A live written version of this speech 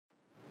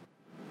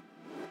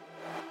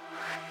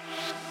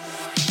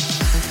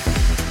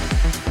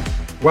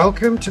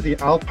Welcome to the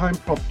Alpine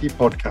Property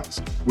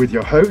Podcast with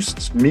your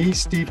hosts, me,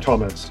 Steve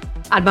Thomas.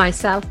 And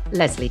myself,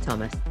 Leslie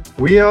Thomas.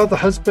 We are the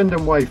husband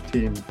and wife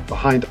team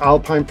behind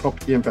Alpine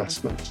Property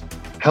Investments,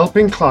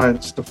 helping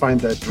clients to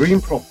find their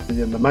dream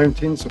property in the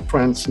mountains of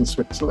France and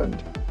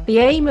Switzerland. The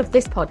aim of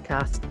this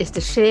podcast is to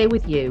share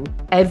with you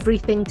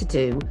everything to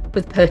do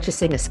with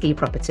purchasing a ski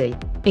property,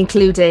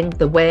 including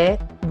the where,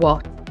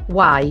 what,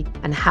 why,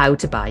 and how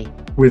to buy.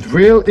 With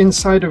real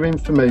insider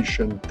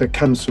information that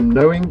comes from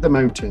knowing the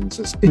mountains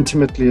as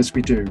intimately as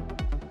we do.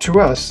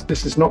 To us,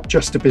 this is not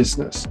just a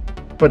business,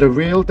 but a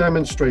real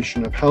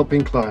demonstration of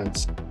helping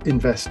clients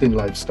invest in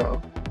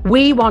lifestyle.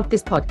 We want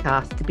this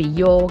podcast to be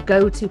your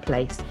go-to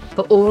place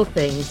for all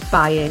things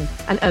buying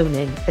and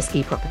owning a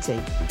ski property.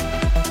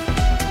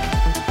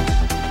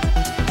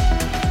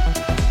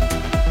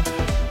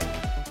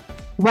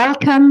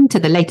 Welcome to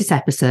the latest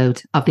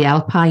episode of the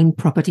Alpine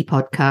Property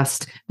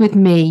Podcast with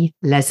me,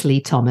 Leslie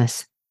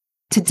Thomas.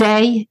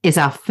 Today is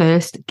our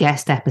first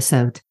guest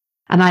episode,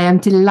 and I am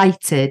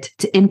delighted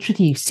to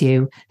introduce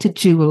you to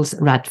Jules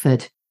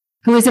Radford,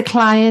 who is a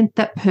client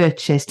that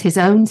purchased his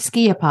own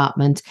ski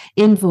apartment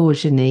in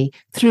Vaujany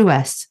through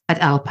us at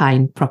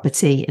Alpine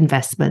Property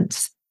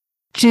Investments.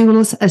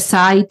 Jules,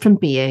 aside from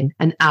being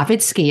an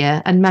avid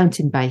skier and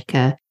mountain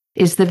biker,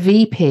 is the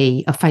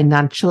VP of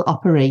Financial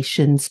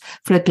Operations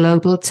for a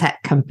global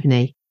tech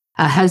company,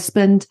 a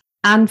husband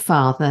and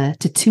father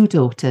to two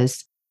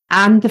daughters,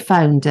 and the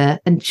founder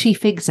and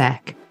chief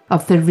exec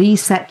of the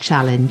Reset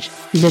Challenge,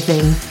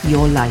 Living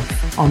Your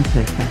Life on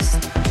Purpose.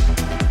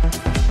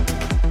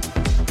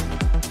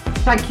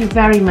 Thank you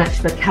very much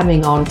for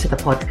coming on to the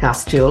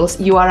podcast,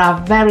 Jules. You are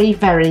our very,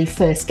 very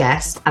first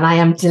guest, and I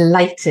am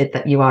delighted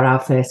that you are our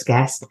first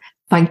guest.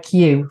 Thank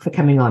you for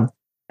coming on.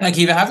 Thank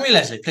you for having me,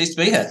 Leslie. Pleased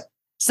to be here.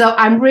 So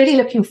I'm really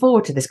looking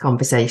forward to this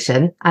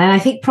conversation. And I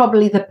think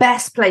probably the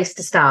best place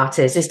to start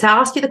is to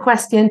ask you the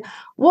question,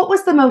 what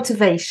was the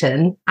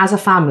motivation as a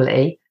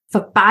family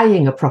for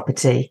buying a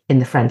property in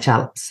the French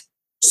Alps?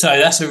 So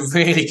that's a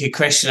really good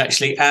question,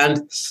 actually.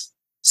 And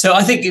so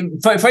I think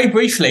very, very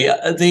briefly,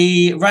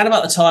 around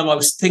about the time I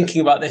was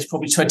thinking about this,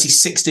 probably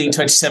 2016,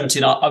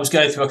 2017, I was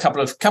going through a couple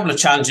of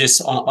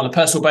challenges on a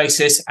personal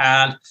basis.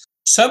 And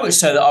so much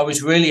so that I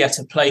was really at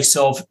a place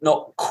of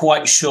not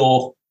quite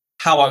sure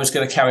how I was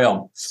going to carry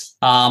on.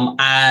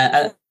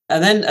 And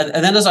then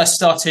as I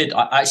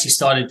actually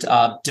started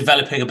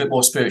developing a bit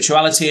more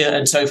spirituality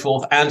and so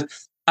forth. And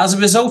as a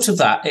result of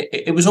that,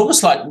 it was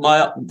almost like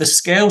the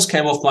scales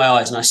came off my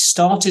eyes, and I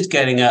started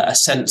getting a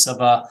sense of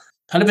a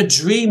kind of a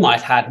dream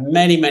I'd had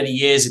many, many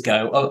years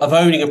ago of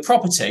owning a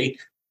property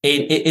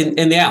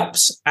in the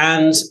Alps.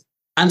 And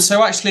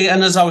so actually,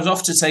 and as I was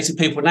often say to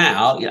people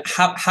now,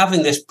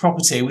 having this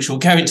property, which we'll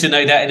go into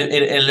no doubt in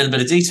a little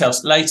bit of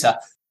details later,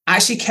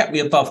 actually kept me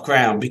above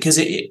ground because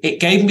it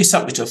gave me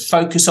something to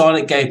focus on.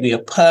 It gave me a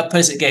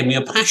purpose. It gave me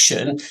a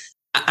passion.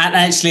 And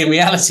actually, in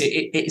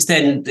reality, it's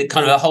then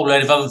kind of a whole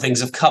load of other things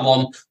have come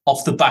on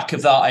off the back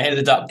of that. I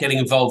ended up getting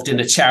involved in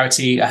a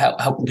charity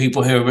helping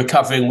people who are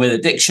recovering with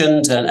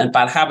addictions and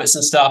bad habits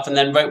and stuff, and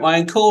then wrote my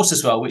own course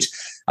as well, which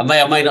I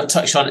may or may not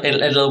touch on in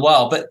a little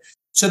while. But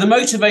so the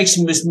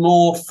motivation was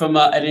more from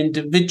an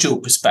individual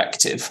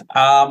perspective.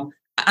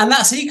 And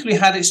that's equally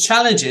had its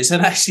challenges.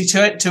 And actually,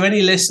 to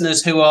any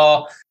listeners who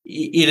are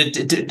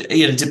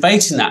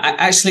debating that,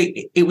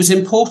 actually, it was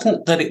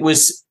important that it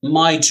was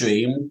my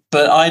dream.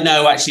 But I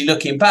know, actually,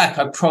 looking back,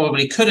 I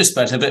probably could have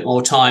spent a bit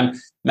more time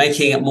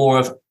making it more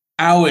of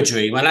our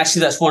dream. And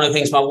actually, that's one of the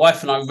things my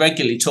wife and I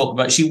regularly talk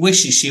about. She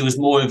wishes she was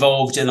more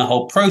involved in the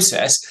whole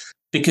process,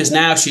 because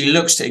now she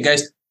looks at it and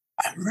goes,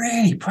 I'm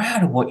really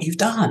proud of what you've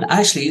done.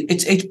 Actually,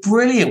 it's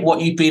brilliant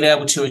what you've been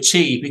able to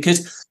achieve,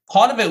 because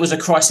part of it was a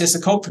crisis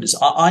of confidence.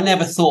 I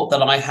never thought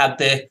that I had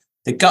the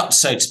guts,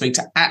 so to speak,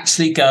 to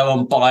actually go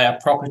and buy a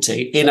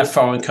property in a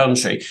foreign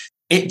country.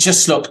 It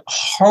just looked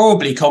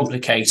horribly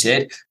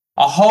complicated,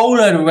 a whole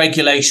load of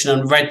regulation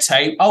and red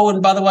tape. Oh,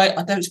 and by the way,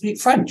 I don't speak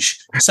French.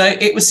 So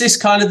it was this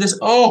kind of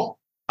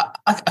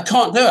I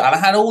can't do it. And I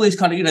had all these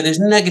kind of, there's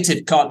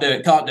negative, can't do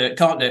it.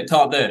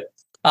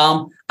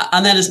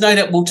 And then, as no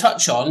doubt we'll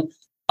touch on,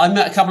 I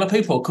met a couple of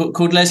people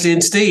called Leslie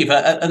and Steve,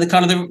 and the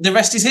kind of the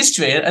rest is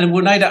history, and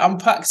we'll no doubt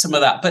unpack some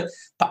of that. But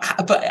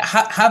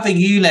having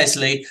you,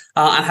 Leslie,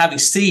 and having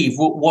Steve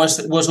was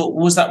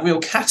that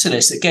real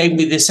catalyst that gave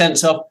me this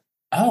sense of,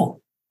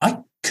 oh, I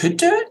could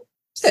do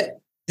it.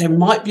 There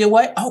might be a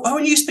way. Oh,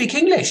 and you speak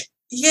English?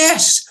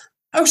 Yes.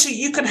 Oh, so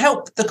you can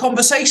help the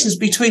conversations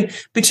between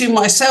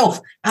myself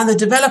and the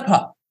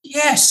developer?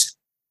 Yes.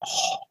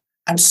 Oh.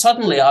 And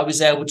suddenly I was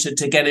able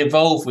to get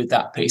involved with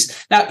that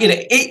piece. Now,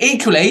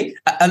 equally,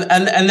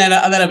 and then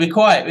I'll be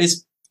quiet,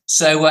 is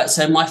so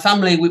my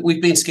family,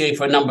 we've been skiing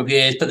for a number of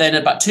years, but then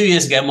about 2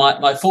 years ago,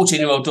 my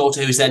 14-year-old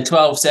daughter, who's then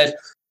 12, said,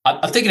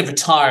 I'm thinking of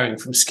retiring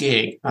from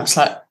skiing. I was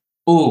like,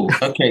 oh,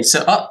 okay,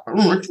 so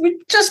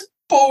we just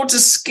bought a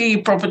ski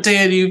property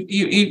and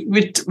you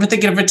were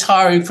thinking of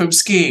retiring from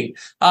skiing.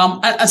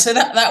 And so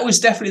that was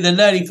definitely the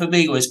learning for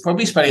me, was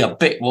probably spending a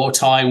bit more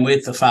time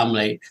with the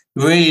family,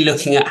 really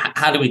looking at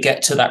how do we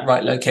get to that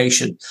right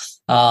location.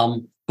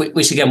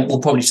 which again we'll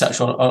probably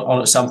touch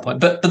on at some point.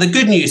 But the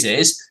good news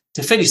is,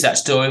 to finish that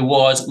story,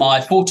 was my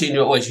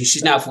 14-year-old,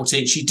 she's now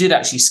 14, she did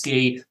actually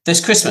ski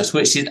this Christmas,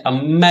 which is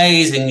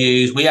amazing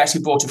news. We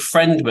actually brought a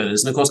friend with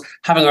us. And of course,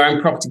 having our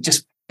own property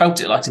just felt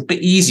it like a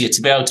bit easier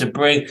to be able to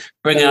bring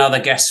another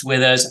guest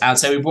with us. And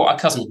so we brought our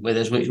cousin with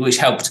us, which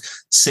helped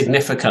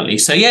significantly.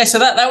 So yeah, so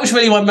that was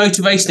really my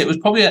motivation. It was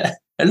probably a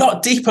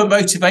lot deeper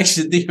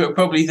motivation than you were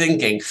probably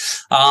thinking.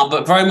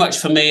 But very much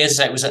for me, as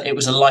I say, it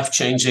was a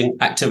life-changing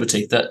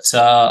activity that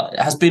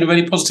has been a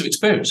really positive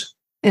experience.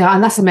 Yeah,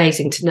 and that's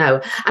amazing to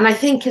know. And I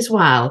think as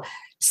well,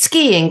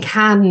 skiing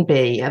can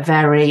be a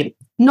very,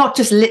 not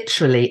just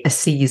literally a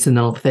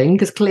seasonal thing,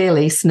 because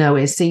clearly snow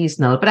is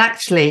seasonal, but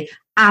actually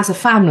as a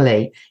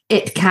family,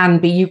 it can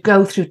be, you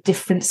go through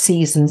different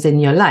seasons in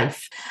your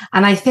life.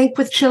 And I think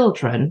with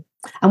children,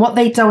 and what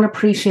they don't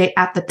appreciate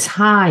at the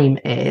time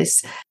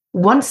is,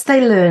 once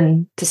they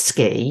learn to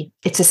ski,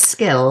 it's a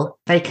skill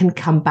they can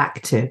come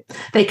back to.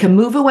 They can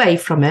move away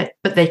from it,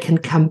 but they can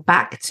come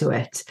back to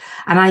it.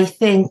 And I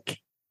think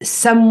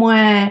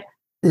somewhere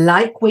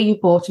like where you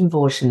bought in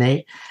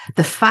Vaujany,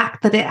 the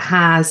fact that it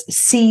has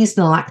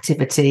seasonal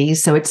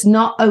activities, so it's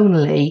not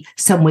only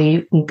somewhere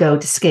you can go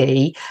to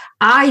ski.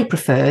 I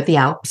prefer the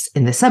Alps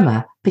in the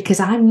summer because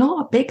I'm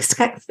not a big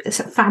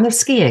fan of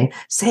skiing,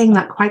 saying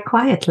that quite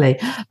quietly,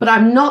 but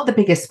I'm not the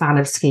biggest fan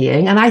of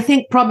skiing. And I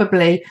think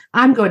probably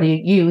I'm going to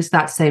use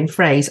that same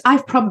phrase.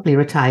 I've probably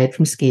retired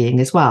from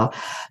skiing as well,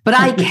 but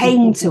I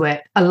came to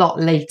it a lot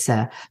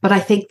later. But I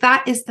think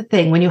that is the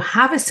thing when you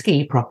have a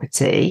ski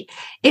property,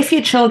 if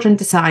your children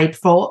decide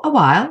for a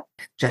while,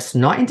 just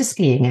not into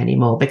skiing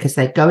anymore because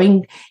they're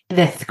going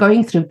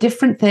through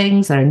different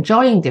things, they're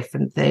enjoying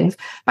different things.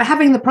 By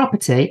having the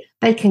property,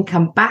 they can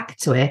come back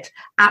to it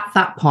at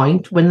that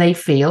point when they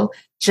feel,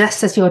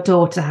 just as your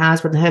daughter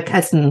has when her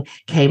cousin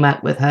came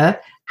out with her,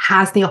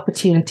 has the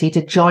opportunity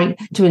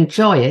to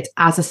enjoy it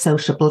as a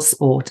sociable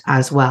sport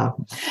as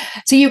well.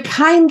 So you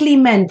kindly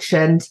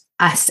mentioned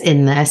us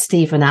in there,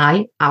 Steve and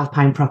I,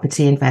 Alpine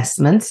Property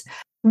Investments.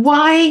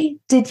 Why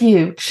did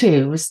you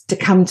choose to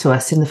come to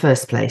us in the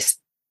first place?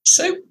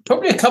 So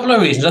probably a couple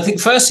of reasons. I think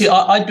firstly,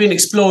 I'd been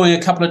exploring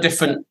a couple of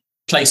different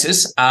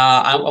places,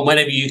 and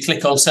whenever you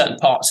click on certain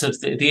parts of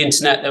the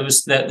internet, there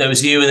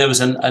was you, and there was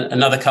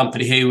another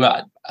company who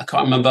I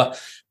can't remember,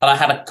 but I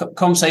had a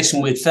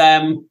conversation with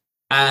them,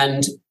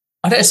 and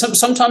I don't.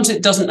 Sometimes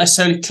it doesn't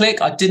necessarily click.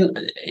 It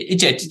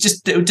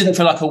didn't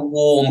feel like a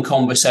warm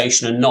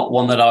conversation, and not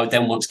one that I would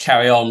then want to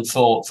carry on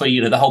for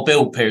the whole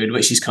build period,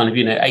 which is kind of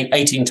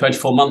 18,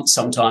 24 months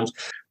sometimes.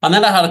 And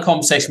then I had a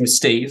conversation with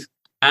Steve.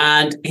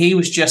 And he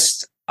was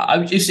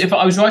if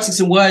I was writing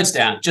some words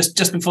down just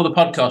before the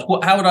podcast,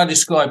 how would I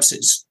describe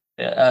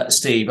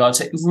Steve? I'd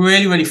say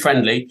really, really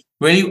friendly.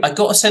 Really, I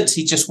got a sense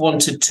he just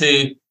wanted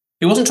to,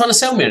 he wasn't trying to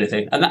sell me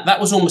anything. And that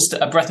was almost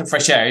a breath of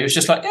fresh air. He was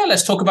just like, yeah,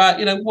 let's talk about,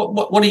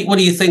 what are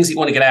your things that you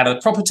want to get out of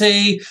the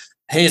property?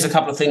 Here's a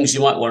couple of things you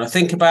might want to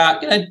think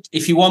about.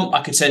 If you want,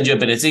 I could send you a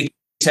bit of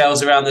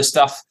details around this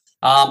stuff.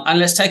 And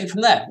let's take it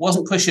from there.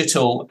 Wasn't pushy at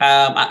all.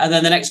 And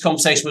then the next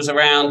conversation was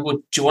around,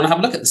 do you want to have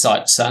a look at the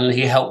sites? And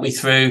he helped me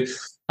through,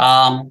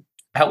 how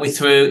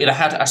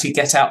to actually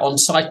get out on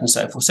site and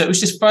so forth. So it was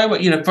just very,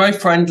 very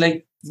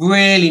friendly,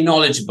 really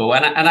knowledgeable.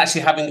 And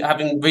actually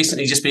having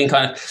recently just been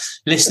kind of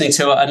listening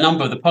to a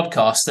number of the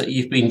podcasts that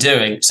you've been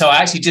doing. So I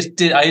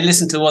actually I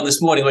listened to one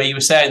this morning where you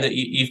were saying that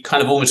you've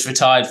kind of almost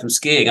retired from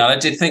skiing. And I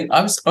did think,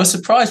 I was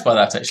surprised by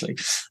that actually.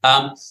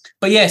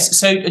 But yes,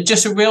 so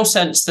just a real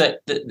sense that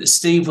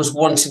Steve was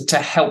wanting to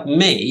help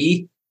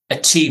me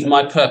achieve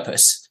my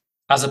purpose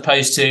as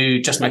opposed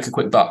to just make a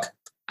quick buck.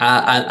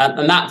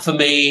 And that for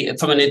me,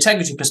 from an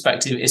integrity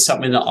perspective, is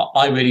something that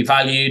I really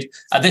valued.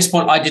 At this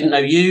point, I didn't know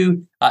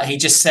you. He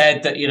just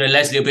said that,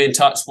 Leslie will be in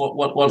touch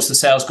once the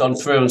sale's gone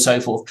through and so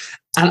forth.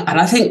 And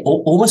I think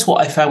almost what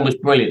I found was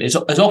brilliant is,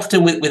 as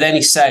often with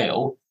any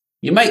sale,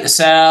 you make the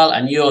sale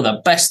and you're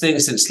the best thing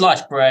since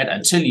sliced bread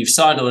until you've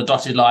signed on the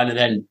dotted line, and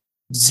then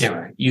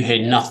zero, you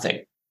hear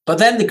nothing. But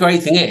then the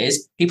great thing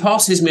is he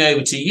passes me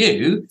over to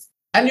you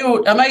and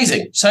you're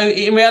amazing. So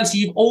in reality,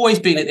 you've always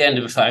been at the end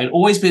of a phone,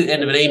 always been at the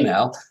end of an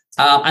email.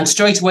 And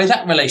straight away,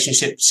 that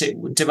relationship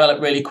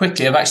developed really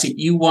quickly of actually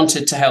you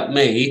wanted to help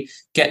me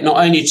get not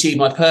only achieve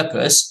my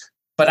purpose,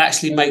 but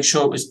actually make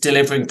sure it was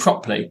delivering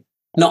properly.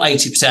 Not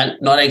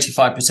 80%, not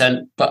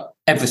 85%, but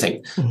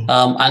everything.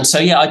 And so,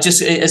 yeah, I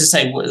just, as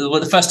I say,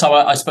 the first time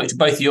I spoke to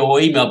both of you or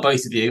emailed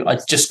both of you, I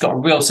just got a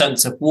real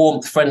sense of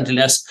warmth,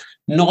 friendliness,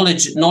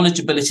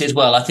 knowledgeability as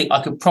well. I think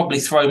I could probably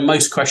throw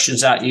most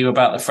questions at you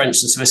about the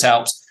French and Swiss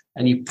Alps,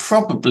 and you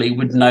probably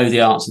would know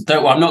the answer.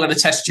 Don't worry, I'm not going to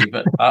test you,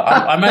 but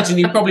I imagine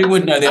you probably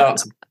would know the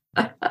answer.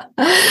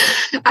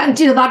 And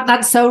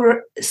that's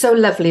so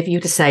lovely of you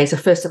to say. So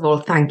first of all,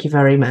 thank you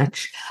very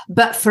much.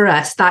 But for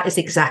us, that is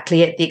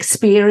exactly it. The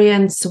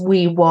experience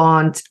we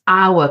want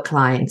our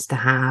clients to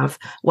have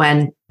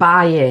when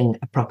buying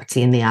a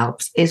property in the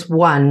Alps is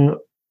one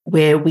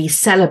where we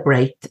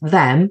celebrate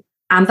them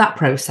and that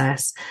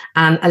process,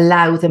 and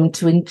allow them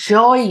to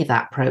enjoy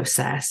that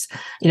process,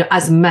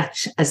 as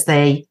much as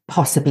they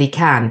possibly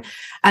can.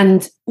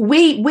 And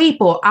we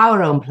bought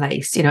our own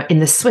place, in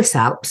the Swiss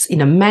Alps,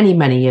 many,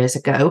 many years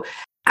ago.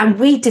 And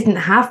we didn't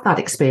have that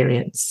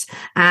experience.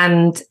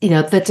 And,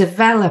 the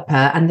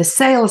developer and the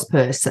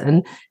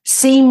salesperson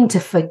seemed to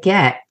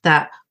forget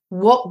that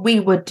what we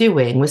were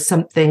doing was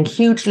something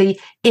hugely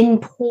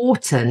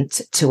important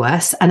to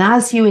us. And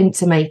as you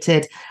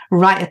intimated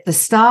right at the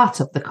start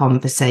of the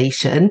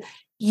conversation,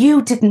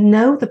 you didn't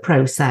know the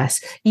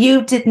process.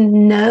 You didn't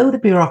know the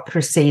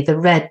bureaucracy, the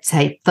red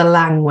tape, the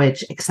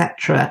language,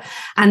 etc.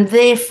 And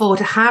therefore,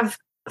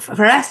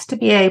 for us to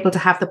be able to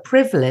have the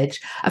privilege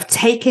of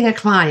taking a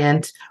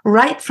client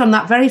right from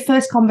that very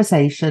first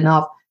conversation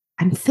of,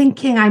 I'm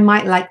thinking I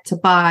might like to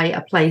buy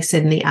a place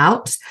in the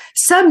Alps.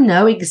 Some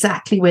know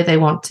exactly where they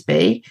want to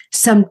be.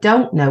 Some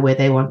don't know where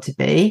they want to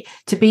be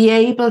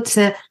able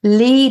to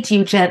lead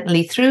you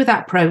gently through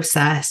that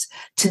process,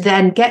 to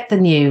then get the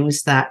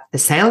news that the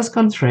sale's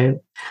gone through,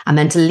 and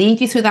then to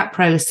lead you through that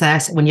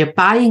process when you're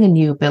buying a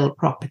new build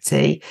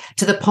property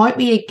to the point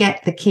where you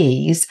get the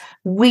keys.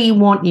 We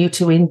want you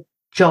to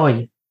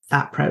enjoy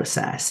that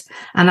process.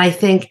 And I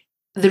think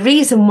the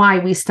reason why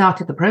we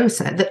started the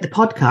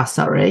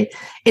podcast,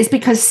 is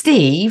because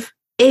Steve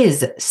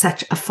is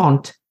such a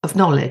font of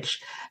knowledge,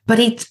 but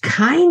he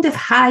kind of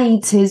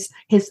hides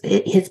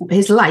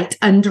his light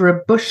under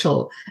a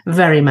bushel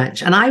very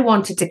much. And I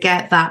wanted to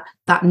get that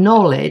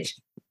knowledge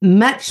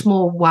much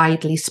more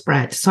widely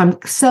spread. So I'm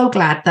so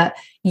glad that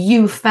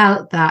you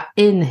felt that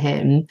in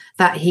him,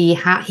 that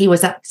he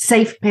was a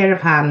safe pair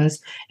of hands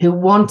who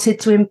wanted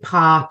to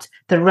impart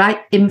the right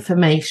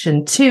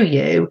information to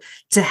you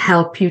to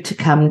help you to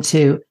come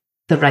to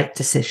the right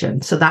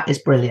decision. So that is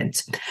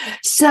brilliant.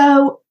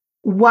 So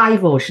why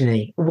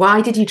Vaujany?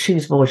 Why did you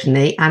choose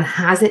Vaujany, and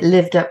has it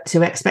lived up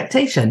to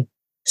expectation?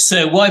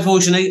 So why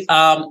Vaujany?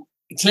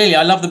 Clearly,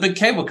 I love the big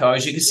cable car,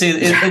 as you can see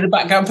in the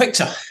background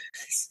picture.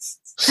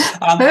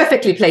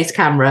 Perfectly placed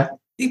camera.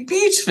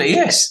 Beautifully,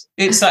 yes.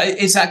 It's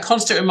that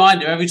constant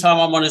reminder every time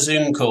I'm on a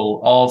Zoom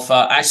call of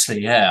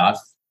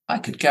I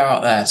could go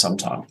out there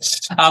sometime.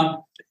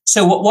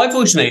 So why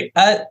Vaujany?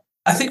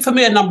 I think for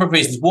me, a number of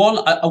reasons. One,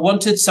 I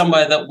wanted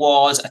somewhere that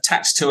was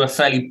attached to a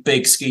fairly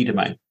big ski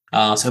domain.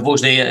 So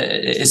Vaujany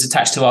is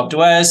attached to Alpe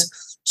d'Huez.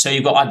 So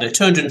you've got,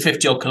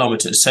 250 odd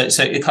kilometres. So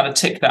it kind of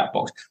ticked that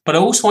box. But I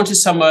also wanted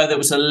somewhere that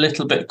was a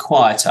little bit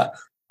quieter.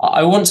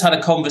 I once had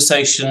a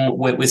conversation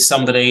with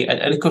somebody,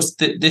 and of course,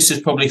 this is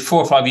probably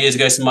 4 or 5 years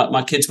ago. So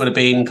my kids would have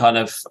been kind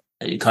of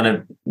 9,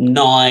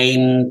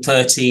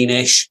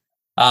 13-ish.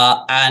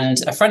 And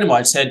a friend of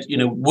mine said,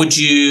 would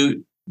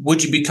you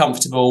be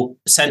comfortable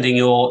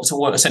sending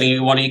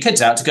one of your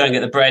kids out to go and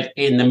get the bread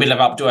in the middle of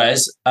Alpe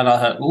d'Huez? And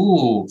I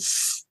thought,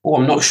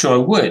 I'm not sure I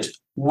would.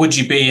 Would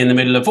you be in the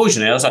middle of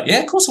Vaujany? I was like, yeah,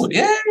 of course I would.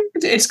 Yeah,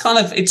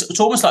 it's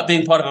almost like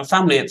being part of a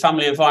family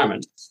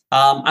environment.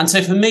 And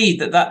so for me,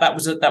 that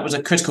was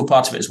a critical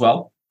part of it as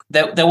well.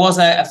 There was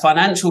a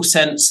financial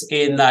sense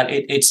in that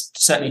it's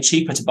certainly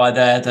cheaper to buy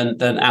there than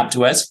Alpe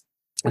d'Huez.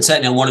 And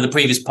certainly on one of the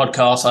previous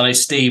podcasts, I know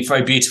Steve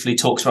very beautifully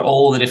talks about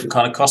all the different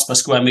kind of cost per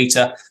square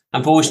metre,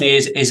 and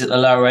Vaujany is at the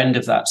lower end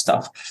of that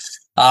stuff.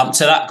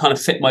 So that kind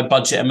of fit my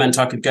budget and meant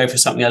I could go for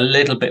something a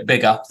little bit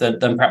bigger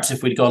than perhaps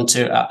if we'd gone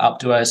to Alpe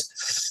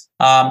d'Huez.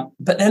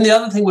 But then the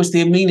other thing was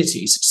the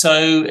amenities.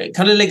 So it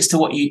kind of links to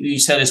what you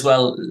said as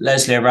well,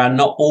 Leslie, around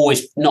not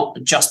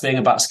just being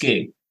about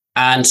skiing.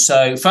 And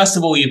so, first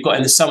of all, you've got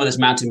in the summer, there's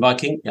mountain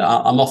biking.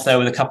 I'm off there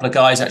with a couple of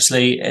guys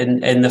actually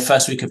in the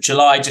first week of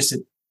July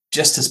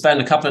just to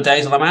spend a couple of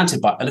days on a mountain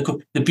bike. And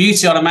the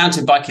beauty on a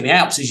mountain bike in the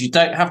Alps is you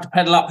don't have to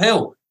pedal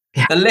uphill.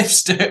 Yeah. The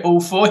lifts do it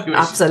all for you.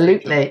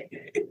 Absolutely.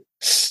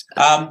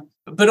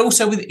 But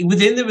also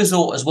within the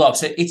resort as well.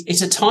 So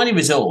it's a tiny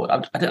resort.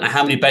 I don't know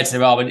how many beds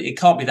there are, but it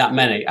can't be that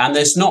many. And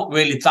there's not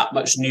really that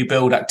much new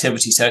build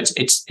activity. So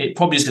it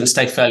probably is going to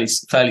stay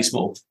fairly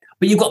small.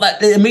 But you've got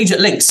that immediate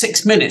link,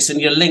 6 minutes,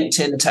 and you're linked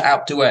into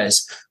Alpe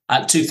d'Huez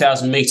at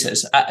 2,000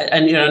 meters.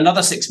 And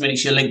another 6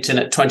 minutes, you're linked in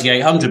at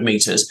 2,800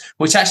 meters,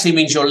 which actually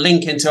means your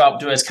link into Alpe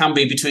d'Huez can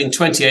be between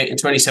 28 and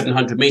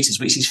 2,700 meters,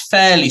 which is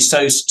fairly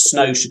snow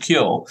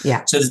secure.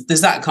 Yeah. So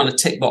there's that kind of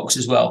tick box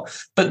as well.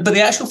 But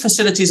the actual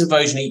facilities of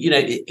Vaujany,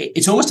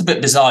 it's almost a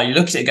bit bizarre. You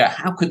look at it and go,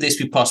 how could this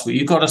be possible?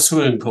 You've got a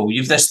swimming pool.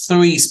 There's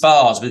 3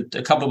 spas, with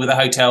a couple with the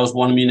hotels,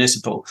 1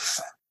 municipal.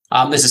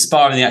 There's a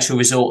spa in the actual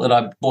resort that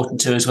I bought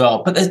into as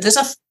well. But there's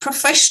a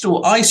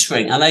professional ice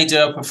rink, and they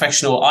do a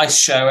professional ice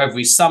show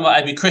every summer,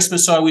 every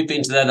Christmas. Sorry, we've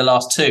been to there the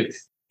last 2.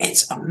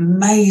 It's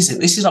amazing.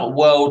 This is like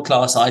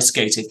world-class ice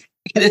skating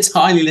in a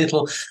tiny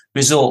little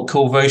resort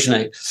called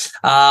Vaujany.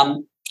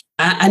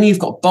 And you've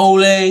got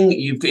bowling,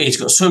 you've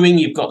got swimming,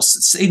 you've got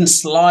even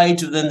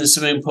slides within the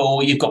swimming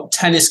pool, you've got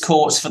tennis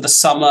courts for the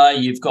summer,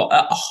 you've got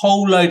a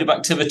whole load of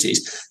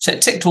activities. So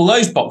it ticked all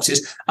those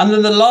boxes. And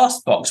then the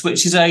last box,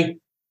 which is a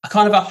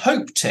kind of a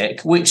hope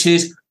tick, which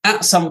is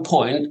at some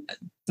point,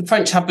 the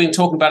French have been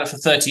talking about it for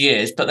 30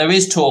 years, but there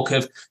is talk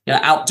of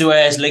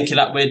outdoors linking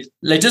up with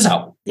Les Deux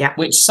Alpes,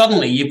 which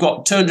suddenly you've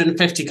got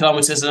 250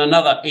 kilometres and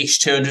another ish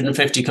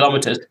 250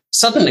 kilometres.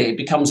 Suddenly it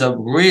becomes a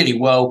really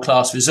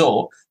world-class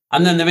resort.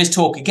 And then there is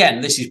talk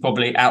again, this is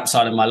probably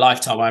outside of my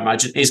lifetime, I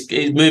imagine, is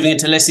moving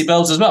into Les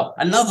Belles as well,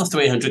 another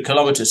 300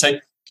 kilometres. So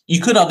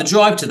you could either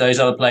drive to those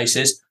other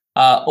places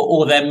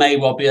or there may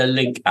well be a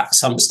link at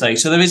some stage.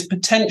 So there is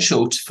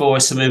potential for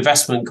some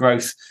investment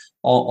growth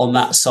on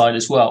that side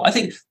as well. I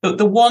think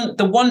the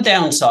one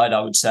downside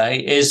I would say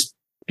is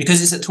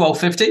because it's at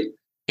 12:50,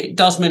 it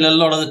does mean a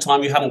lot of the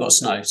time you haven't got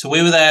snow. So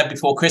we were there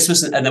before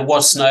Christmas and there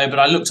was snow, but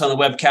I looked on the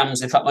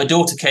webcams. In fact, my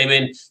daughter came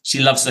in. She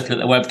loves looking at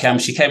the webcam.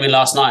 She came in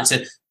last night and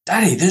said,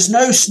 "Daddy, there's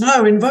no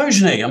snow in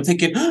Vaujany." I'm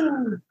thinking,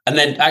 and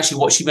then actually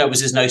what she meant was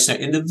there's no snow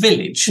in the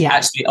village.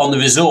 Actually on the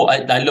resort,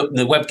 I looked at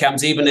the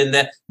webcams, even in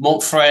the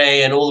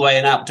Montfray and all the way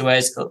in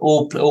outdoors,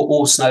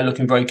 all snow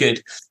looking very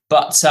good.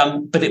 But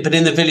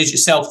in the village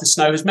itself, the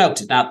snow has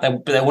melted. Now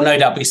there will no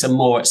doubt be some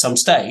more at some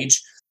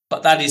stage,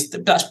 but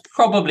that's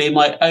probably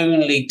my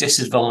only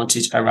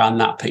disadvantage around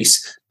that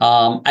piece.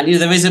 And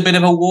there is a bit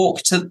of a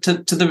walk to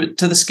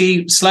the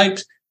ski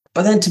slopes.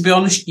 But then, to be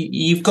honest,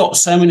 you've got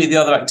so many of the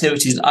other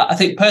activities. I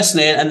think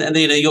personally, and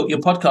your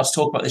podcast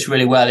talk about this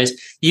really well,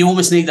 is you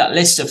almost need that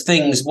list of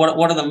things.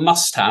 What are the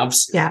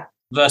must-haves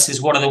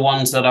versus what are the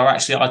ones that are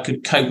actually I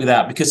could cope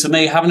without? Because for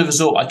me, having a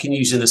resort I can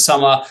use in the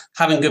summer,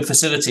 having good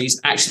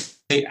facilities, actually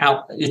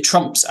it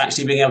trumps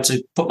actually being able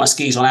to put my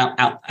skis on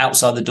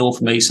outside the door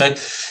for me. So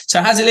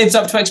has it lived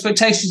up to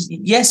expectations?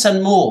 Yes,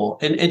 and more.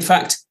 In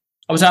fact,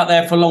 I was out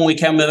there for a long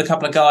weekend with a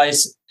couple of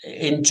guys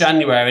in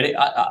January, and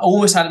I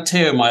almost had a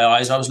tear in my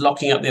eyes. I was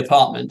locking up the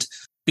apartment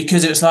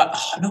because it was like,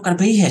 I'm not going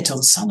to be here till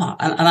the summer.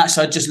 And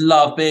actually, I just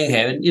love being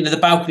here. And, the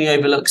balcony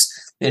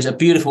overlooks, there's a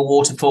beautiful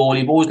waterfall.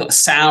 You've always got the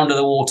sound of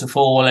the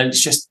waterfall, and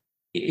it's just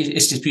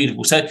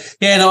beautiful. So,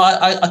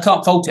 I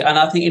can't fault it. And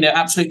I think,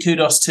 absolute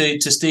kudos to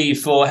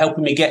Steve for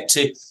helping me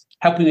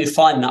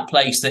find that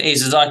place that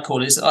is, as I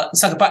call it,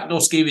 it's like a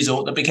backdoor ski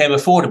resort that became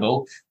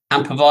affordable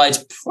and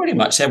provides pretty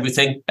much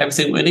everything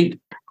we need.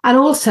 And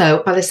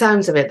also, by the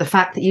sounds of it, the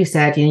fact that you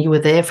said, you were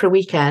there for a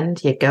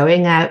weekend, you're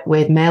going out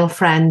with male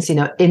friends,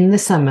 in the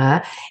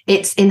summer,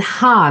 it's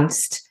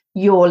enhanced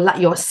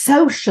your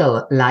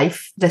social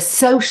life, the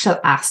social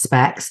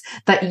aspects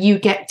that you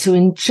get to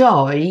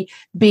enjoy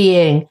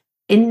being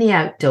in the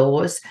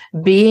outdoors,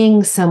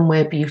 being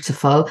somewhere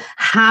beautiful,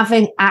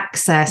 having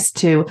access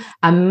to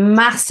a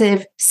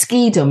massive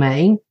ski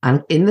domain,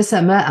 and in the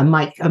summer,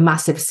 a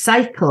massive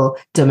cycle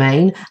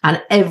domain, and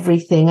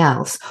everything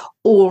else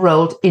all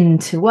rolled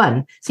into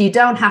one. So you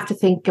don't have to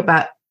think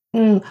about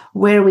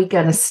where are we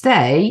going to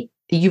stay.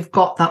 You've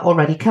got that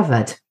already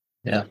covered.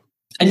 Yeah.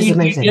 And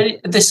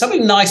there's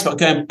something nice about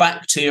going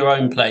back to your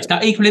own place. Now,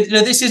 equally,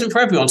 this isn't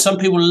for everyone. Some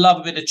people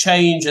love a bit of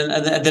change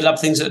and they love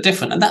things that are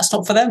different. And that's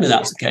not for them if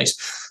that's the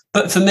case.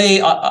 But for me,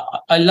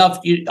 I love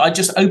you. I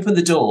just open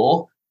the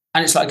door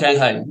and it's like going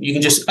home. You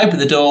can just open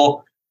the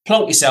door,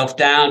 plonk yourself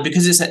down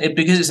because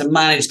it's a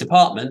managed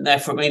apartment.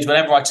 Therefore, it means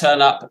whenever I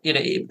turn up,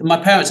 my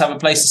parents have a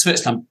place in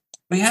Switzerland.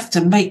 We have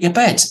to make your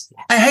bed.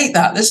 I hate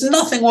that. There's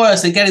nothing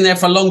worse than getting there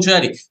for a long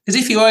journey.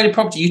 Because if you own a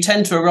property, you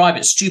tend to arrive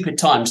at stupid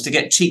times to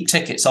get cheap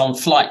tickets on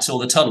flights or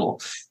the tunnel.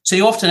 So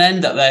you often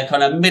end up there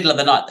kind of middle of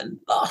the night. The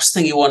last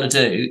thing you want to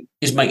do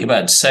is make your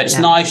bed. So it's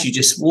nice.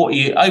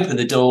 You open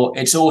the door,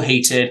 it's all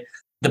heated,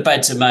 the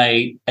beds are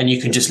made, and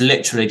you can just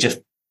literally just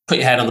put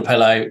your head on the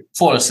pillow,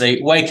 fall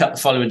asleep, wake up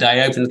the following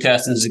day, open the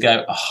curtains and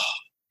go,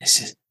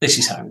 this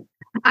is home.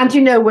 And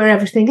you know where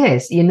everything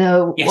is. You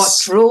know what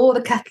drawer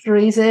the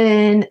cutlery's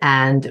in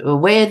and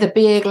where the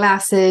beer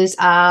glasses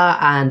are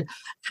and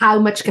how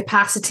much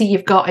capacity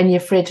you've got in your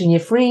fridge and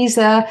your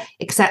freezer,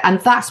 etc. And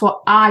that's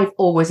what I've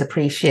always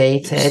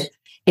appreciated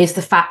is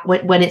the fact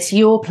when it's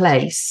your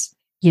place,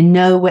 you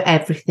know where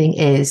everything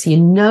is. You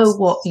know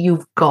what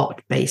you've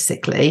got,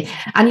 basically.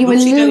 And you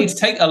don't need to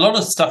take a lot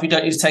of stuff you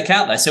don't need to take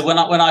out there. So when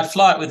I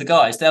fly it with the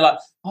guys, they're like,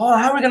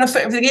 how are we going to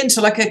fit everything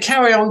into like a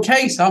carry-on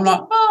case? I'm like,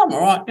 I'm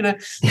all right.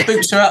 The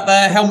boots are out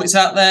there, helmets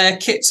out there,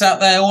 kits out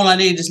there. All I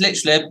need is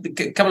literally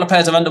a couple of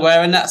pairs of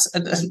underwear and that's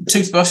a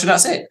toothbrush and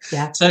that's it.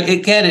 Yeah. So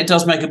again, it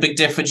does make a big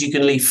difference. You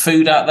can leave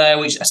food out there,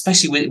 which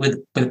especially with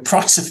the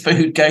price of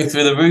food going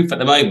through the roof at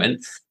the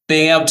moment,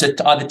 being able to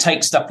either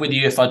take stuff with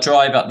you if I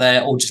drive up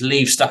there or just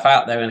leave stuff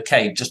out there in a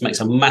cave just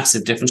makes a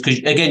massive difference because,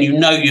 again,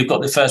 you've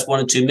got the first 1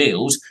 or 2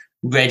 meals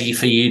ready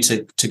for you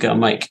to go and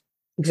make.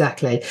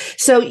 Exactly.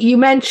 So you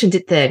mentioned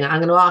it then. I'm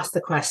going to ask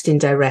the question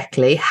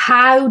directly.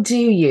 How do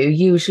you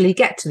usually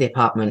get to the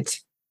apartment?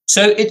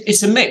 So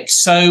it's a mix.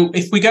 So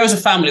if we go as a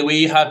family,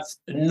 we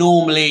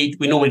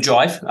normally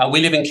drive.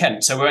 We live in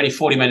Kent, so we're only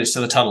 40 minutes to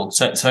the tunnel.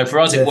 So for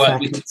us, it works.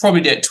 We can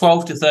probably do it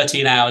 12 to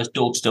 13 hours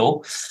door to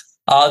door.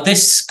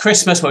 This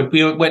Christmas,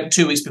 we went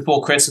 2 weeks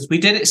before Christmas. We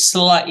did it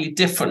slightly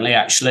differently,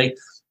 actually.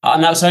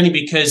 And that was only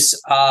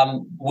because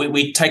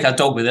we take our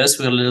dog with us.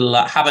 We've got a little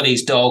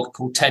Havanese dog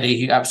called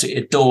Teddy who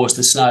absolutely adores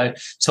the snow.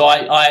 So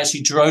I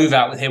actually drove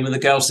out with him and the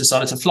girls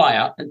decided to fly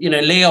out.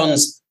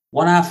 Leon's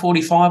 1 hour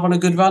 45 on a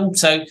good run.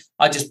 So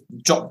I just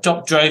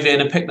drove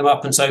in and picked them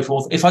up and so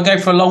forth. If I go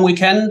for a long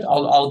weekend,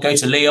 I'll go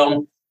to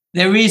Lyon.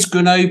 There is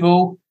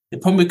Grenoble. The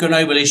problem with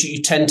Grenoble is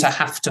you tend to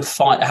have to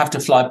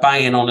fly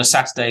banging on a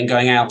Saturday and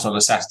going out on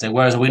a Saturday,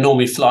 whereas we're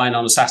normally flying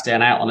on a Saturday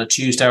and out on a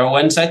Tuesday or a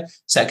Wednesday.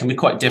 So it can be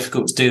quite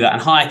difficult to do that.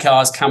 And hire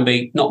cars can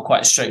be not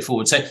quite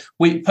straightforward. So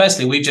we've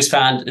just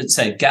found,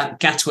 say,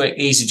 Gatwick,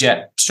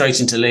 EasyJet, straight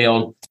into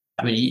Lyon.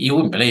 I mean, you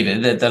wouldn't believe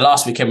it. The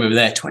last weekend we were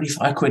there,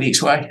 25 quid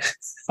each way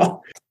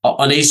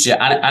on EasyJet,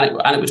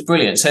 and it was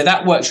brilliant. So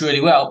that works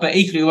really well. But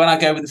equally, when I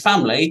go with the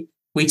family,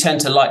 we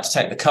tend to like to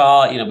take the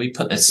car. We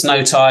put the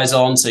snow tyres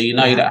on, so you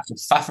don't have to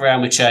faff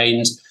around with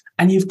chains,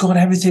 and you've got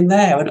everything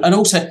there. And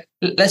also,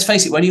 let's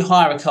face it, when you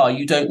hire a car,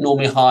 you don't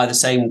normally hire the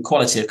same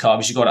quality of car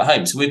as you've got at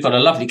home. So we've got a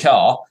lovely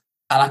car,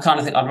 and I kind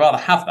of think I'd rather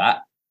have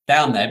that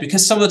down there,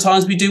 because some of the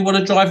times we do want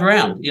to drive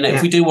around.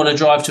 If we do want to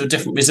drive to a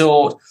different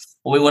resort,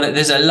 or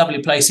there's a lovely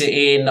place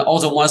in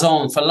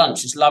Oz-en-Oison for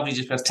lunch. It's lovely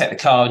just to take the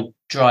car and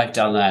drive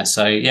down there.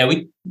 So yeah,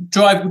 we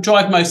drive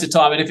most of the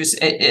time, and if it's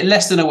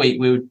less than a week,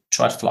 we would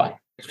try to fly.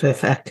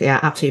 Perfect. Yeah,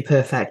 absolutely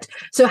perfect.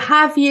 So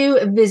have you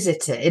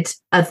visited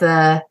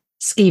other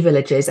ski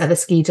villages, other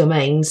ski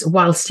domains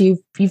whilst you've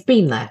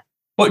been there?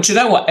 Well, do you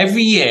know what?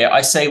 Every year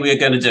I say we are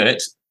going to do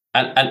it,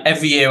 and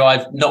every year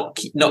I've not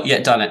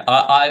yet done it.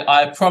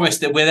 I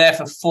promised that we're there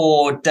for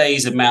 4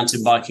 days of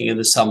mountain biking in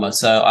the summer.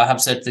 So I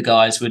have said to the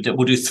guys, we'll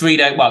do 3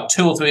 days,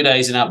 2 or 3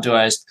 days in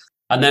outdoors.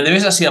 And then there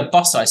is actually a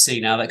bus I see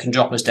now that can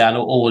drop us down,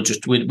 or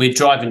just we're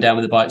driving down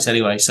with the bikes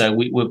anyway. So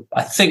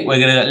I think we're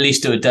going to at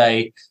least do a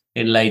day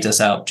in laid us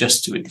out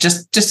just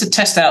to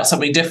test out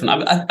something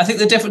different. I think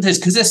the difference is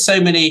because there's so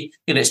many,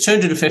 it's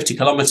 250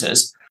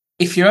 kilometers.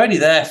 If you're only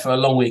there for a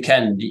long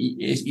weekend,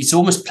 it's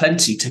almost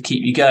plenty to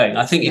keep you going.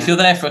 I think if you're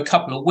there for a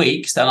couple of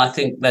weeks, then I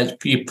think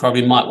that you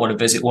probably might want to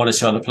visit 1 or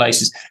 2 other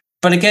places.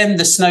 But again,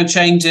 the snow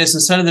changes,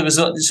 and so do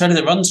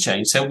the runs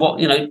change. So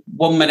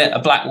 1 minute a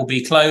black will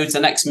be closed, the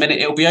next minute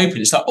it'll be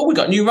open. It's like, oh, we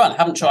got a new run.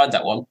 Haven't tried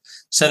that one.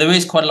 So there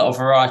is quite a lot of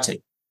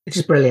variety. Which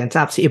is brilliant,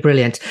 absolutely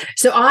brilliant.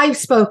 So I've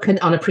spoken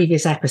on a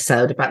previous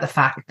episode about the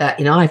fact that,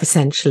 I've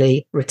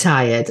essentially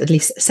retired, at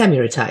least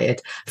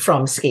semi-retired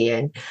from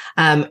skiing.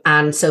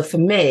 And so for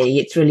me,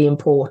 it's really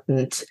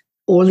important,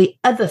 all the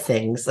other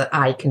things that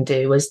I can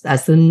do as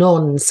the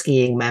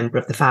non-skiing member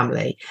of the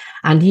family.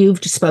 And you've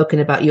just spoken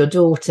about your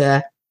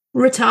daughter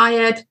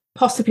retired,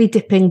 possibly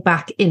dipping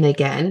back in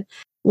again.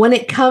 When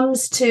it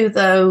comes to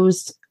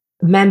those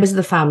members of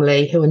the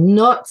family who are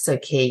not so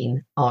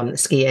keen on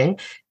skiing,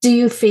 do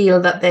you feel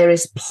that there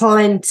is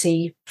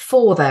plenty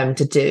for them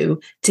to do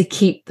to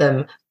keep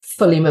them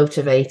fully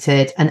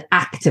motivated and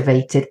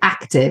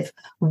active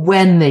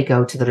when they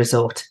go to the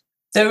resort?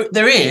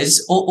 There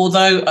is,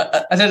 although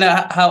I don't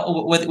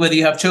know whether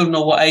you have children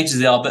or what ages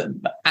they are, but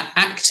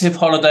active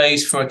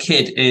holidays for a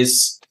kid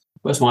is...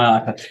 Where's my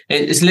iPad?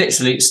 It's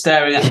literally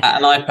staring at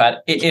an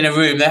iPad in a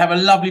room. They have a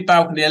lovely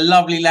balcony, a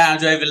lovely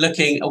lounge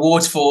overlooking a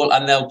waterfall,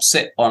 and they'll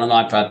sit on an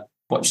iPad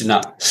watching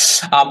that.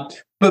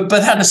 But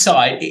that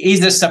aside,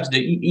 is there stuff to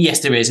do? Yes,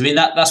 there is. I mean,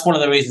 that's one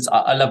of the reasons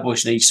I love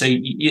Vaujany. So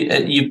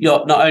you've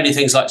got not only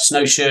things like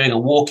snowshoeing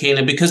and walking,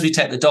 and because we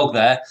take the dog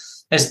there,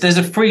 there's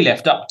a free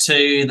lift up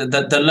to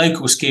the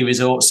local ski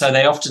resort. So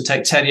they often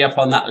take Teddy up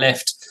on that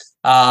lift.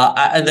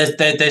 And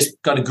there's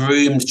got a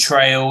groomed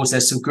trails.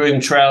 There's some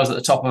groomed trails at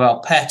the top of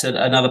Alpette, and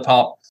another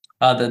part,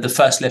 the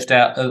first lift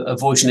out of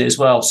Vaujany as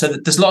well. So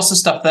there's lots of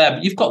stuff there.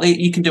 But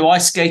you can do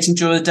ice skating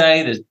during the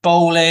day. There's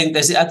bowling.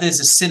 There's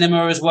a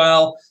cinema as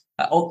well.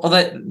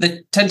 Although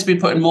they tend to be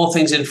putting more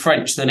things in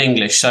French than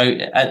English, so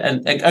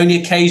and only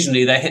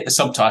occasionally they hit the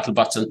subtitle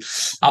button.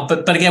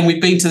 But again,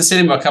 we've been to the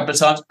cinema a couple of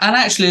times, and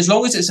actually, as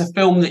long as it's a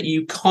film that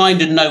you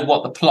kind of know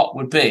what the plot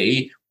would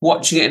be,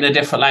 watching it in a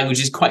different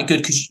language is quite good,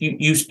 because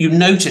you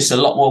notice a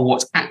lot more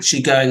what's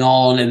actually going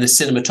on in the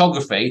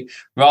cinematography,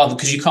 rather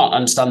because you can't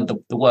understand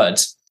the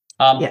words.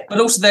 But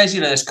also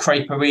there's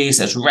creperies,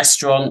 there's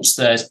restaurants,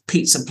 there's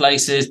pizza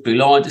places,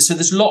 boulangeries. So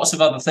there's lots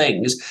of other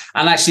things.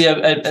 And actually,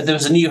 there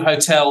was a new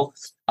hotel.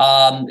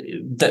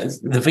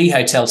 The V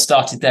Hotel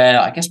started there,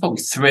 I guess,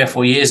 probably 3 or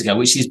 4 years ago,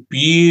 which is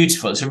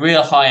beautiful. It's a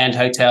real high-end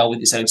hotel with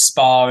its own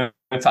spa.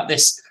 In fact,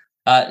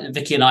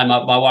 Vicky and I,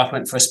 my wife,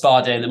 went for a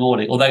spa day in the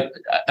morning. Although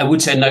I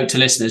would say, note to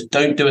listeners,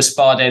 don't do a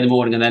spa day in the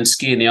morning and then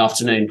ski in the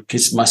afternoon,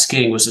 because my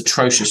skiing was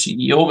atrocious.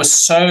 You're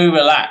almost so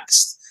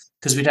relaxed,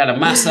 because we'd had a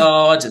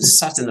massage and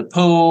sat in the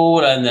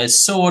pool and there's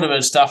sauna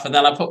and stuff. And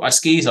then I put my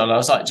skis on. I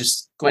was like,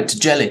 just went to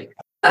jelly.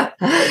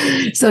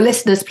 So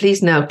listeners,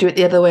 please know, do it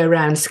the other way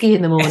around. Ski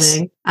in the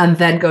morning and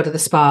then go to the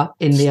spa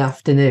in the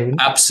afternoon.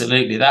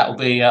 Absolutely. That'll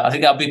be, I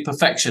think that'll be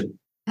perfection.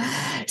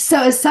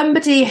 So as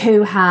somebody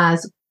who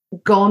has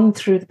gone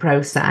through the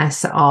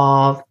process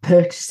of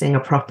purchasing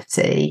a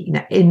property,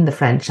 in the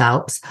French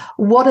Alps,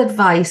 what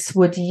advice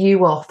would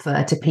you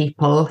offer to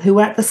people who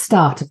are at the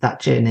start of that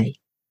journey?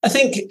 I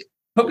think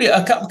probably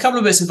a couple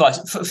of bits of advice.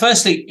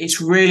 Firstly,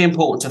 it's really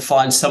important to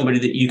find somebody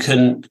that you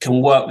can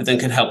work with and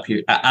can help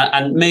you.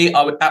 And me,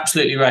 I would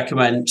absolutely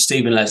recommend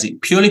Steve and Leslie,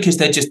 purely because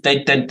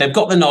they've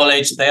got the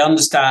knowledge, they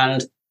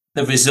understand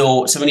the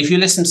resorts. I mean, if you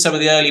listen to some of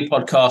the early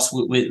podcasts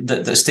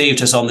that Steve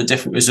does on the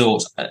different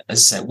resorts, as I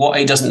say, what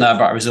he doesn't know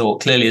about a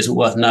resort clearly isn't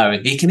worth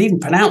knowing. He can even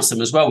pronounce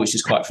them as well, which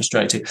is quite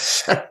frustrating.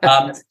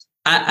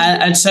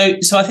 And so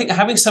I think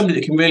having somebody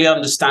that can really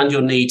understand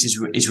your needs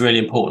is really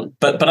important.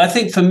 But I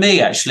think for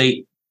me,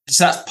 actually,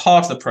 so that's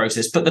part of the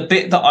process. But the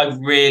bit that I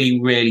really,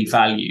 really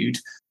valued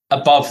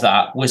above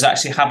that was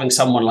actually having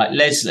someone like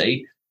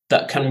Leslie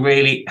that can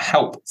really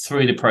help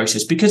through the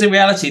process. Because in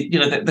reality,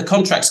 the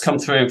contracts come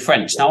through in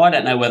French. Now, I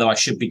don't know whether I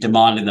should be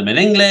demanding them in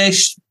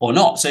English or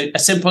not. So a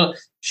simple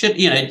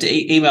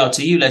email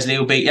to you, Leslie,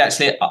 will be,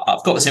 actually,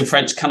 I've got this in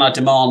French. Can I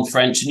demand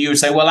French? And you would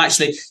say, well,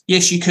 actually,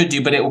 yes, you could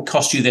do, but it will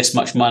cost you this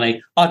much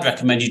money. I'd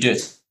recommend you do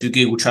it through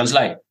Google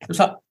Translate. It's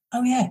like,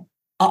 oh, yeah.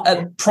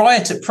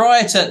 Prior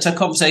to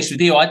conversation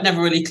with you, I'd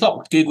never really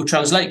clocked Google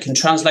Translate can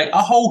translate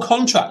a whole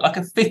contract, like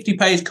a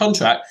 50-page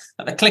contract.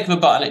 At the click of a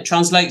button, it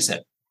translates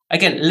it.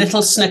 Again,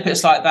 little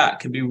snippets like that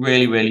can be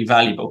really, really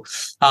valuable.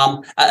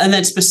 And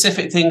then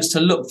specific things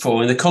to look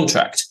for in the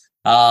contract.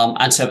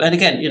 And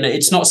again,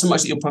 it's not so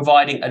much that you're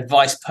providing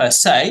advice per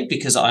se,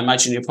 because I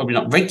imagine you're probably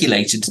not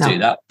regulated to do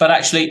that. But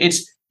actually,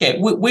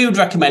 we would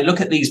recommend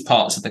look at these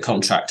parts of the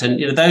contract,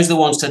 and those are the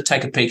ones to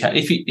take a peek at.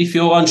 If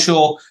you're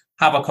unsure,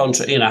 have a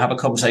contract, have a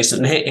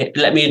conversation, and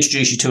let me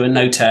introduce you to a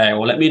notaire,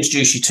 or let me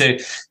introduce you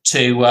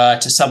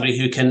to somebody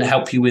who can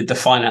help you with the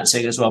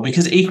financing as well,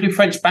 because equally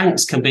French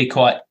banks can be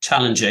quite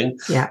challenging.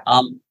 Yeah.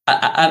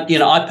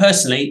 I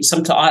personally,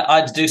 sometimes I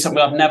had to do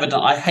something I've never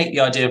done. I hate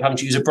the idea of having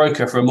to use a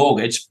broker for a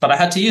mortgage, but I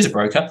had to use a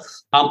broker.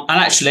 And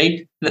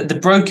actually, the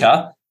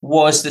broker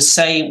was the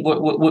same,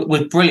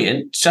 was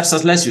brilliant, just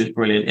as Leslie was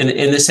brilliant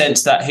in the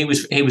sense that he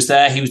was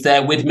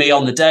there with me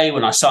on the day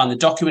when I signed the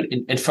document.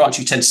 In France,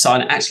 you tend to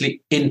sign it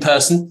actually in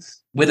person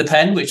with a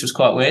pen, which was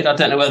quite weird. I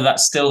don't know whether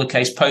that's still the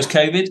case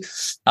post-COVID.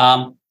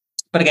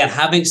 But again,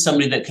 having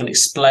somebody that can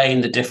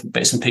explain the different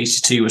bits and pieces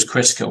to you was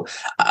critical.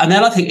 And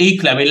then I think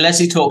equally,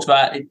 Leslie talked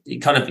about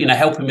it kind of,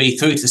 helping me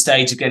through to the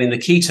stage of getting the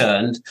key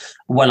turned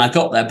when I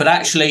got there. But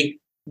actually,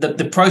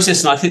 the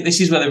process, and I think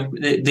this is where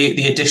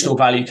the additional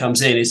value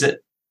comes in, is that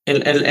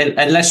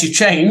unless you've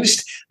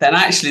changed, then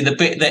actually the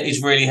bit that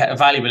is really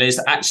valuable is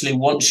that actually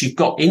once you've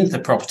got into the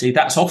property,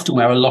 that's often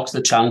where a lot of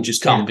the challenges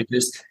come,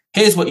 because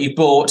here's what you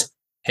bought,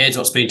 here's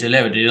what's been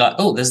delivered, and you're like,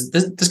 oh, there's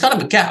kind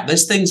of a gap,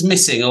 there's things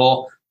missing,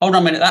 or hold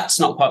on a minute,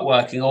 that's not quite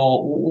working,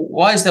 or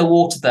why is there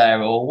water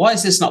there, or why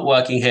is this not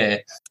working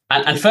here?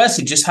 And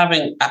firstly, just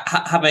having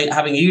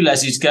you,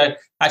 Leslie, to go,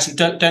 actually,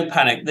 don't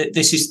panic.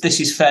 This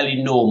is fairly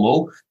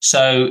normal.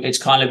 So it's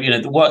kind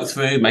of, the work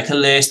through, make a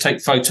list, take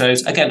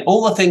photos. Again,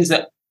 all the things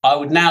that I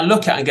would now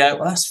look at and go,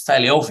 well, that's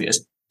fairly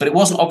obvious. But it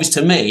wasn't obvious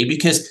to me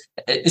because,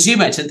 as you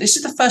mentioned, this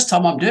is the first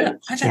time I'm doing it.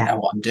 I don't know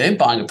what I'm doing,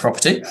 buying a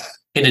property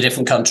in a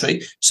different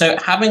country. So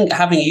having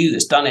you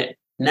that's done it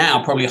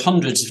now probably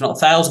hundreds, if not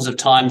thousands of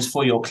times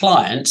for your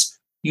clients,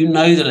 the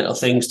little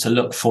things to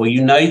look for,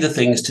 the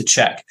things to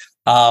check.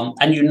 And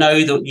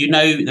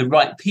the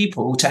right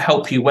people to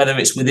help you, whether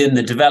it's within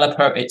the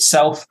developer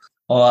itself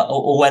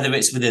or whether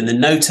it's within the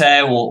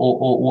notaire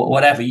or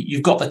whatever.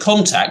 You've got the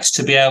contacts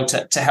to be able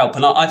to help.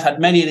 And I've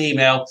had many an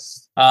email.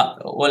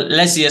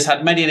 Leslie has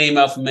had many an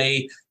email from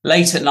me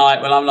late at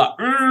night when I'm like,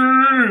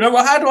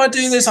 how do I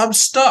do this? I'm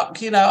stuck.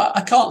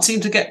 I can't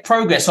seem to get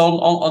progress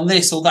on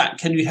this or that.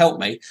 Can you help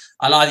me?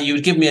 And either you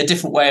would give me a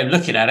different way of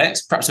looking at it,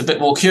 perhaps a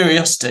bit more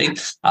curiosity,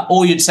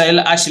 or you'd say,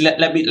 actually,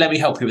 let me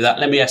help you with that.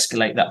 Let me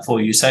escalate that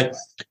for you. So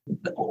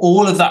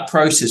all of that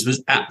process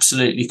was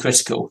absolutely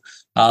critical.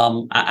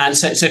 And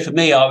so for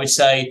me, I would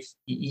say,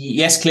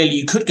 yes, clearly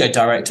you could go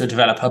direct to a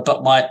developer,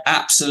 but my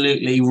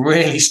absolutely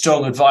really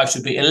strong advice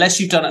would be, unless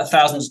you've done it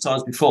thousands of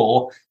times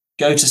before,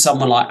 go to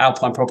someone like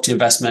Alpine Property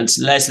Investments,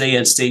 Leslie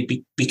and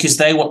Steve, because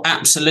they will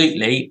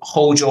absolutely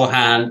hold your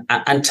hand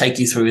and take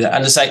you through that.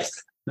 And to say,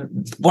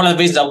 one of the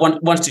reasons I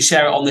wanted to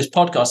share it on this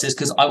podcast is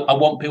because I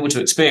want people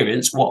to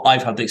experience what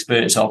I've had the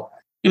experience of.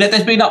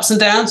 There's been ups and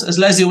downs, as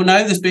Leslie will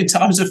know, there's been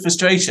times of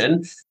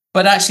frustration,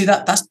 but actually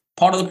that's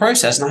part of the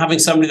process. And having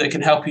somebody that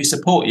can help you,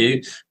 support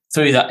you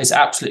through that is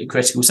absolutely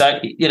critical. So,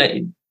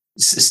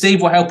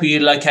 Steve will help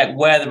you locate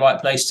where the right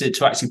place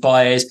to actually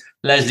buy is.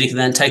 Leslie can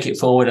then take it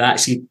forward and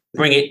actually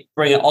bring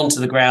it onto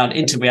the ground,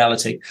 into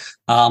reality.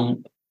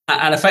 And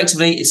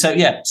effectively, so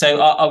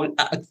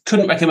I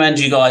couldn't recommend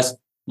you guys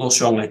more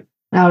strongly.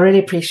 I really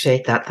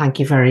appreciate that. Thank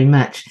you very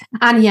much.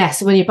 And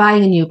yes, when you're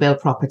buying a new build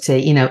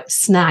property,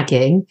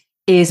 snagging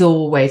is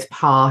always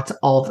part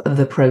of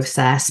the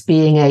process.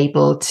 Being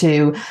able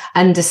to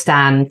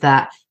understand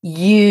that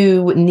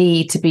you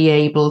need to be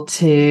able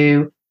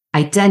to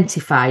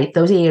identify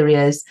those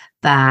areas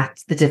that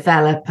the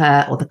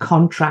developer or the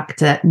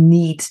contractor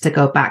needs to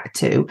go back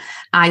to,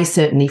 I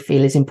certainly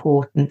feel is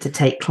important to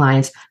take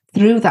clients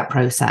through that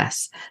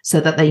process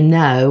so that they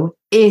know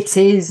it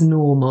is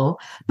normal,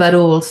 but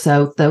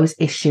also those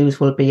issues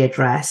will be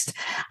addressed.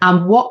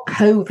 And what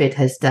COVID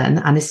has done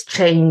and has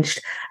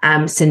changed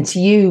since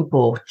you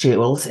bought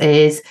Jules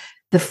is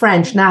the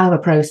French now have a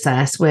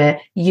process where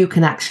you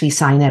can actually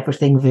sign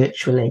everything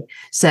virtually.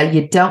 So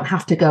you don't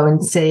have to go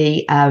and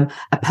see a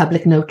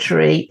public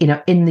notary,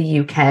 in the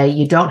UK.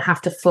 You don't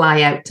have to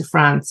fly out to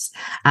France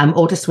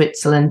or to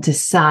Switzerland to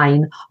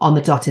sign on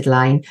the dotted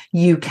line.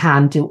 You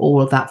can do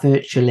all of that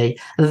virtually.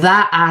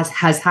 That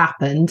has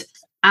happened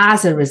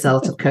as a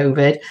result of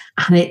COVID,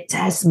 and it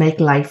does make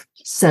life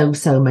so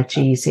much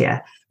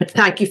easier. But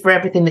thank you for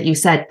everything that you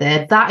said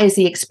there. That is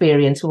the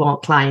experience we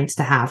want clients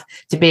to have,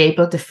 to be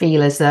able to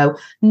feel as though,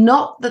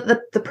 not that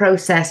the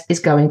process is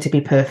going to be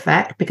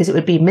perfect, because it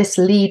would be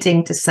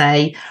misleading to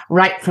say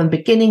right from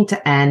beginning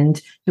to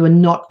end, you are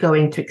not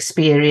going to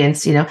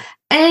experience,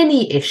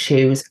 any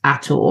issues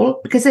at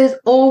all, because there's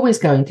always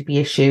going to be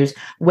issues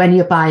when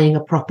you're buying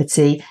a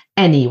property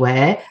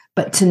anywhere.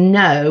 But to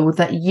know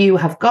that you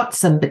have got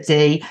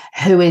somebody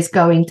who is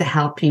going to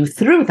help you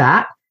through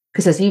that,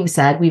 because as you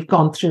said, we've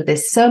gone through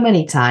this so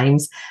many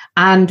times,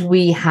 and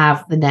we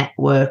have the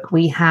network,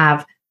 we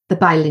have the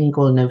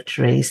bilingual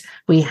notaries,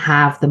 we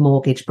have the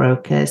mortgage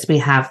brokers, we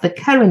have the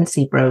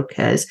currency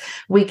brokers,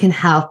 we can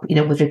help,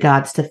 with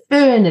regards to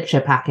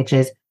furniture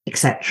packages,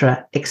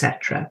 etc.,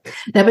 etc.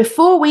 Now,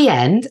 before we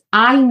end,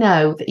 I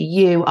know that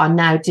you are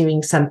now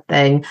doing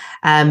something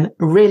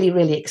really,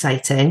 really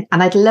exciting,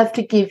 and I'd love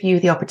to give you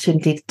the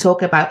opportunity to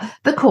talk about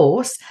the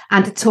course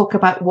and to talk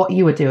about what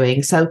you are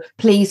doing. So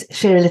please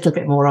share a little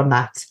bit more on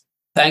that.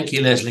 Thank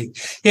you, Leslie.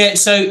 Yeah,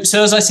 so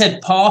as I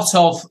said, part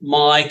of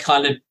my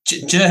kind of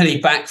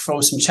journey back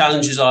from some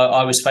challenges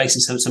I was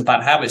facing, some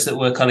bad habits that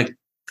were kind of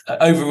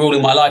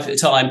overruling my life at the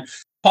time,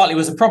 partly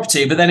was a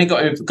property, but then it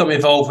got me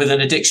involved with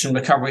an addiction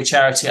recovery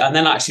charity, and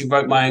then I actually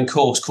wrote my own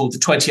course called the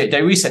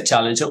 28-Day Reset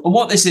Challenge. And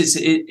what this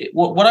is,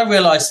 what I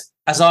realised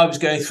as I was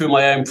going through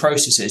my own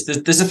processes,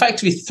 there's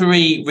effectively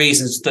three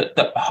reasons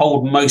that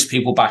hold most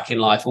people back in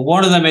life. And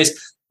one of them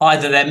is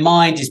either their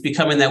mind is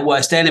becoming their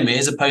worst enemy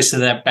as opposed to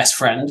their best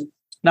friend.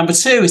 Number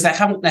two is they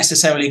haven't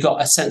necessarily got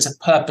a sense of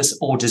purpose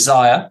or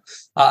desire.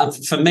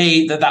 And for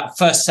me, that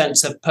first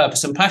sense of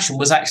purpose and passion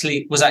was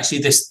actually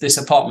this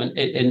apartment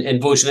in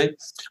Vaujany.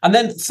 And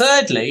then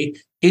thirdly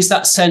is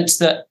that sense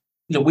that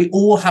we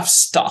all have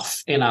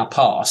stuff in our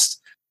past,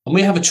 and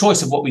we have a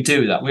choice of what we do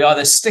with that. We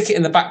either stick it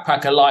in the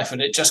backpack of life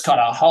and it just kind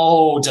of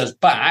holds us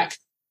back,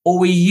 or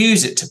we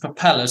use it to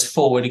propel us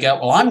forward and go,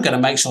 well, I'm going to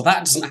make sure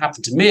that doesn't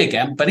happen to me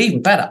again. But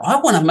even better,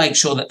 I want to make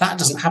sure that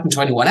doesn't happen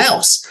to anyone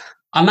else.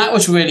 And that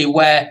was really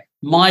where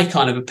my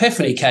kind of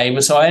epiphany came.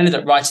 And so I ended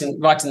up writing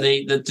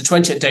the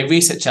 28-Day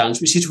Reset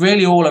Challenge, which is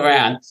really all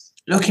around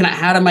looking at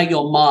how to make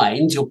your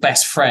mind your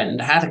best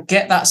friend, how to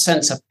get that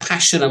sense of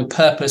passion and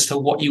purpose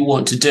for what you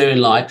want to do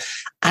in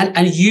life,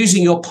 and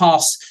using your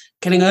past,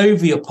 getting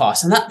over your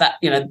past. And that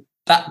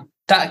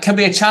can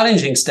be a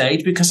challenging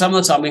stage, because some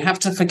of the time we have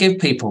to forgive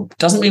people.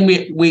 Doesn't mean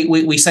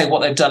we say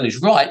what they've done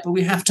is right, but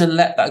we have to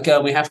let that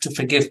go. We have to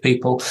forgive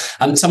people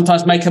and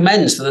sometimes make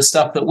amends for the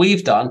stuff that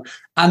we've done.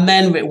 And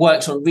then it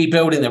works on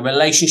rebuilding the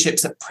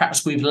relationships that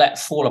perhaps we've let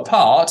fall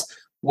apart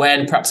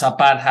when perhaps our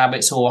bad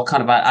habits or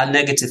kind of our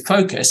negative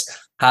focus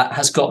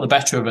has got the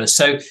better of us.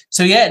 So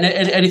yeah,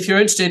 and if you're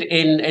interested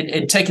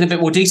in taking a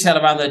bit more detail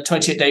around the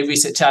 28-Day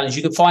Reset Challenge,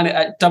 you can find it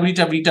at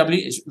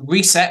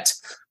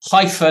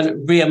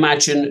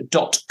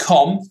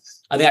www.reset-reimagine.com.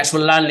 And the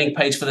actual landing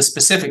page for the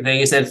specific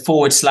thing is then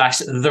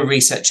 /the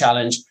Reset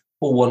Challenge,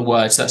 all one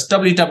word. So that's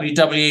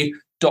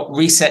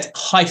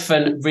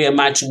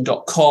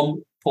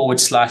www.reset-reimagine.com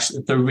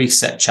 /the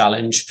Reset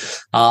Challenge.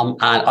 And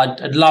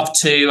I'd love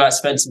to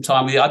spend some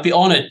time with you. I'd be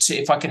honoured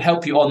if I could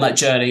help you on that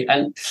journey.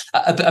 And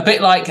a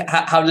bit like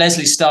how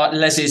Leslie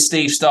and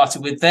Steve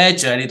started with their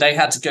journey, they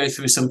had to go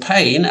through some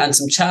pain and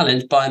some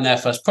challenge buying their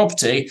first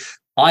property.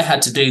 I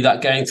had to do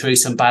that, going through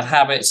some bad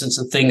habits and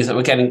some things that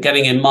were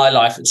getting in my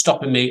life and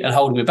stopping me and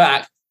holding me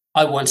back.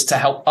 I wanted to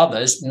help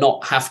others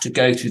not have to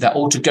go through that,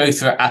 or to go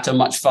through it at a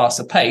much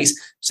faster pace,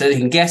 so they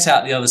can get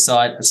out the other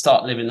side and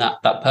start living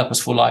that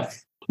purposeful life.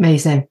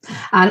 Amazing.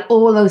 And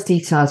all those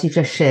details you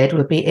just shared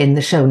will be in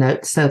the show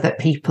notes so that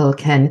people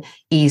can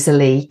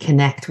easily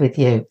connect with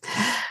you.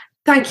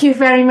 Thank you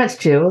very much,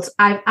 Jules.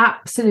 I've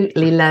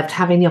absolutely loved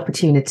having the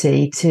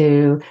opportunity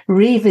to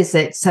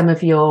revisit some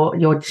of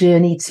your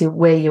journey to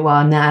where you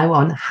are now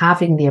on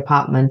having the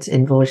apartment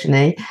in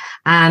Vaujany,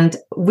 and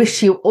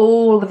wish you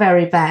all the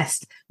very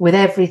best with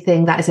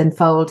everything that is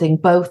unfolding,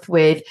 both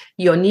with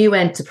your new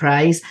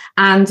enterprise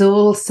and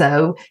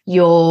also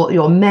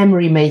your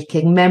memory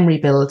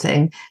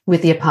building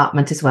with the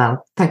apartment as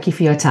well. Thank you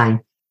for your time.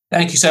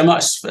 Thank you so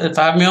much for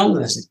having me on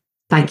this.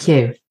 Thank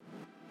you.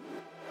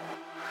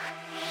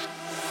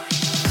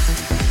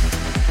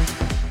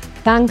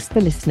 Thanks for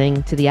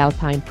listening to the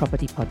Alpine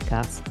Property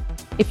Podcast.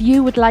 If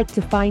you would like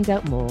to find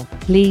out more,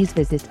 please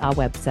visit our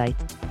website,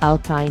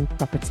 Alpine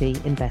Property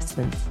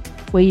Investments,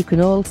 where you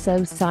can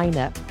also sign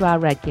up to our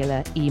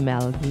regular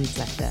email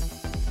newsletter.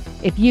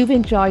 If you've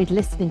enjoyed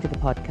listening to the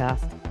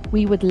podcast,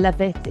 we would love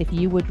it if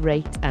you would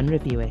rate and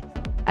review it,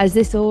 as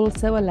this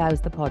also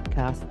allows the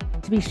podcast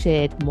to be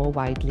shared more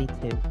widely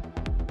too.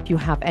 If you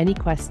have any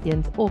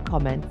questions or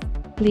comments,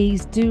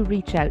 please do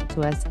reach out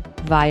to us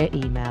via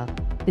email.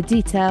 The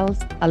details,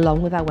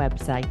 along with our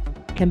website,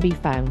 can be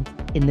found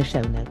in the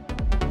show notes.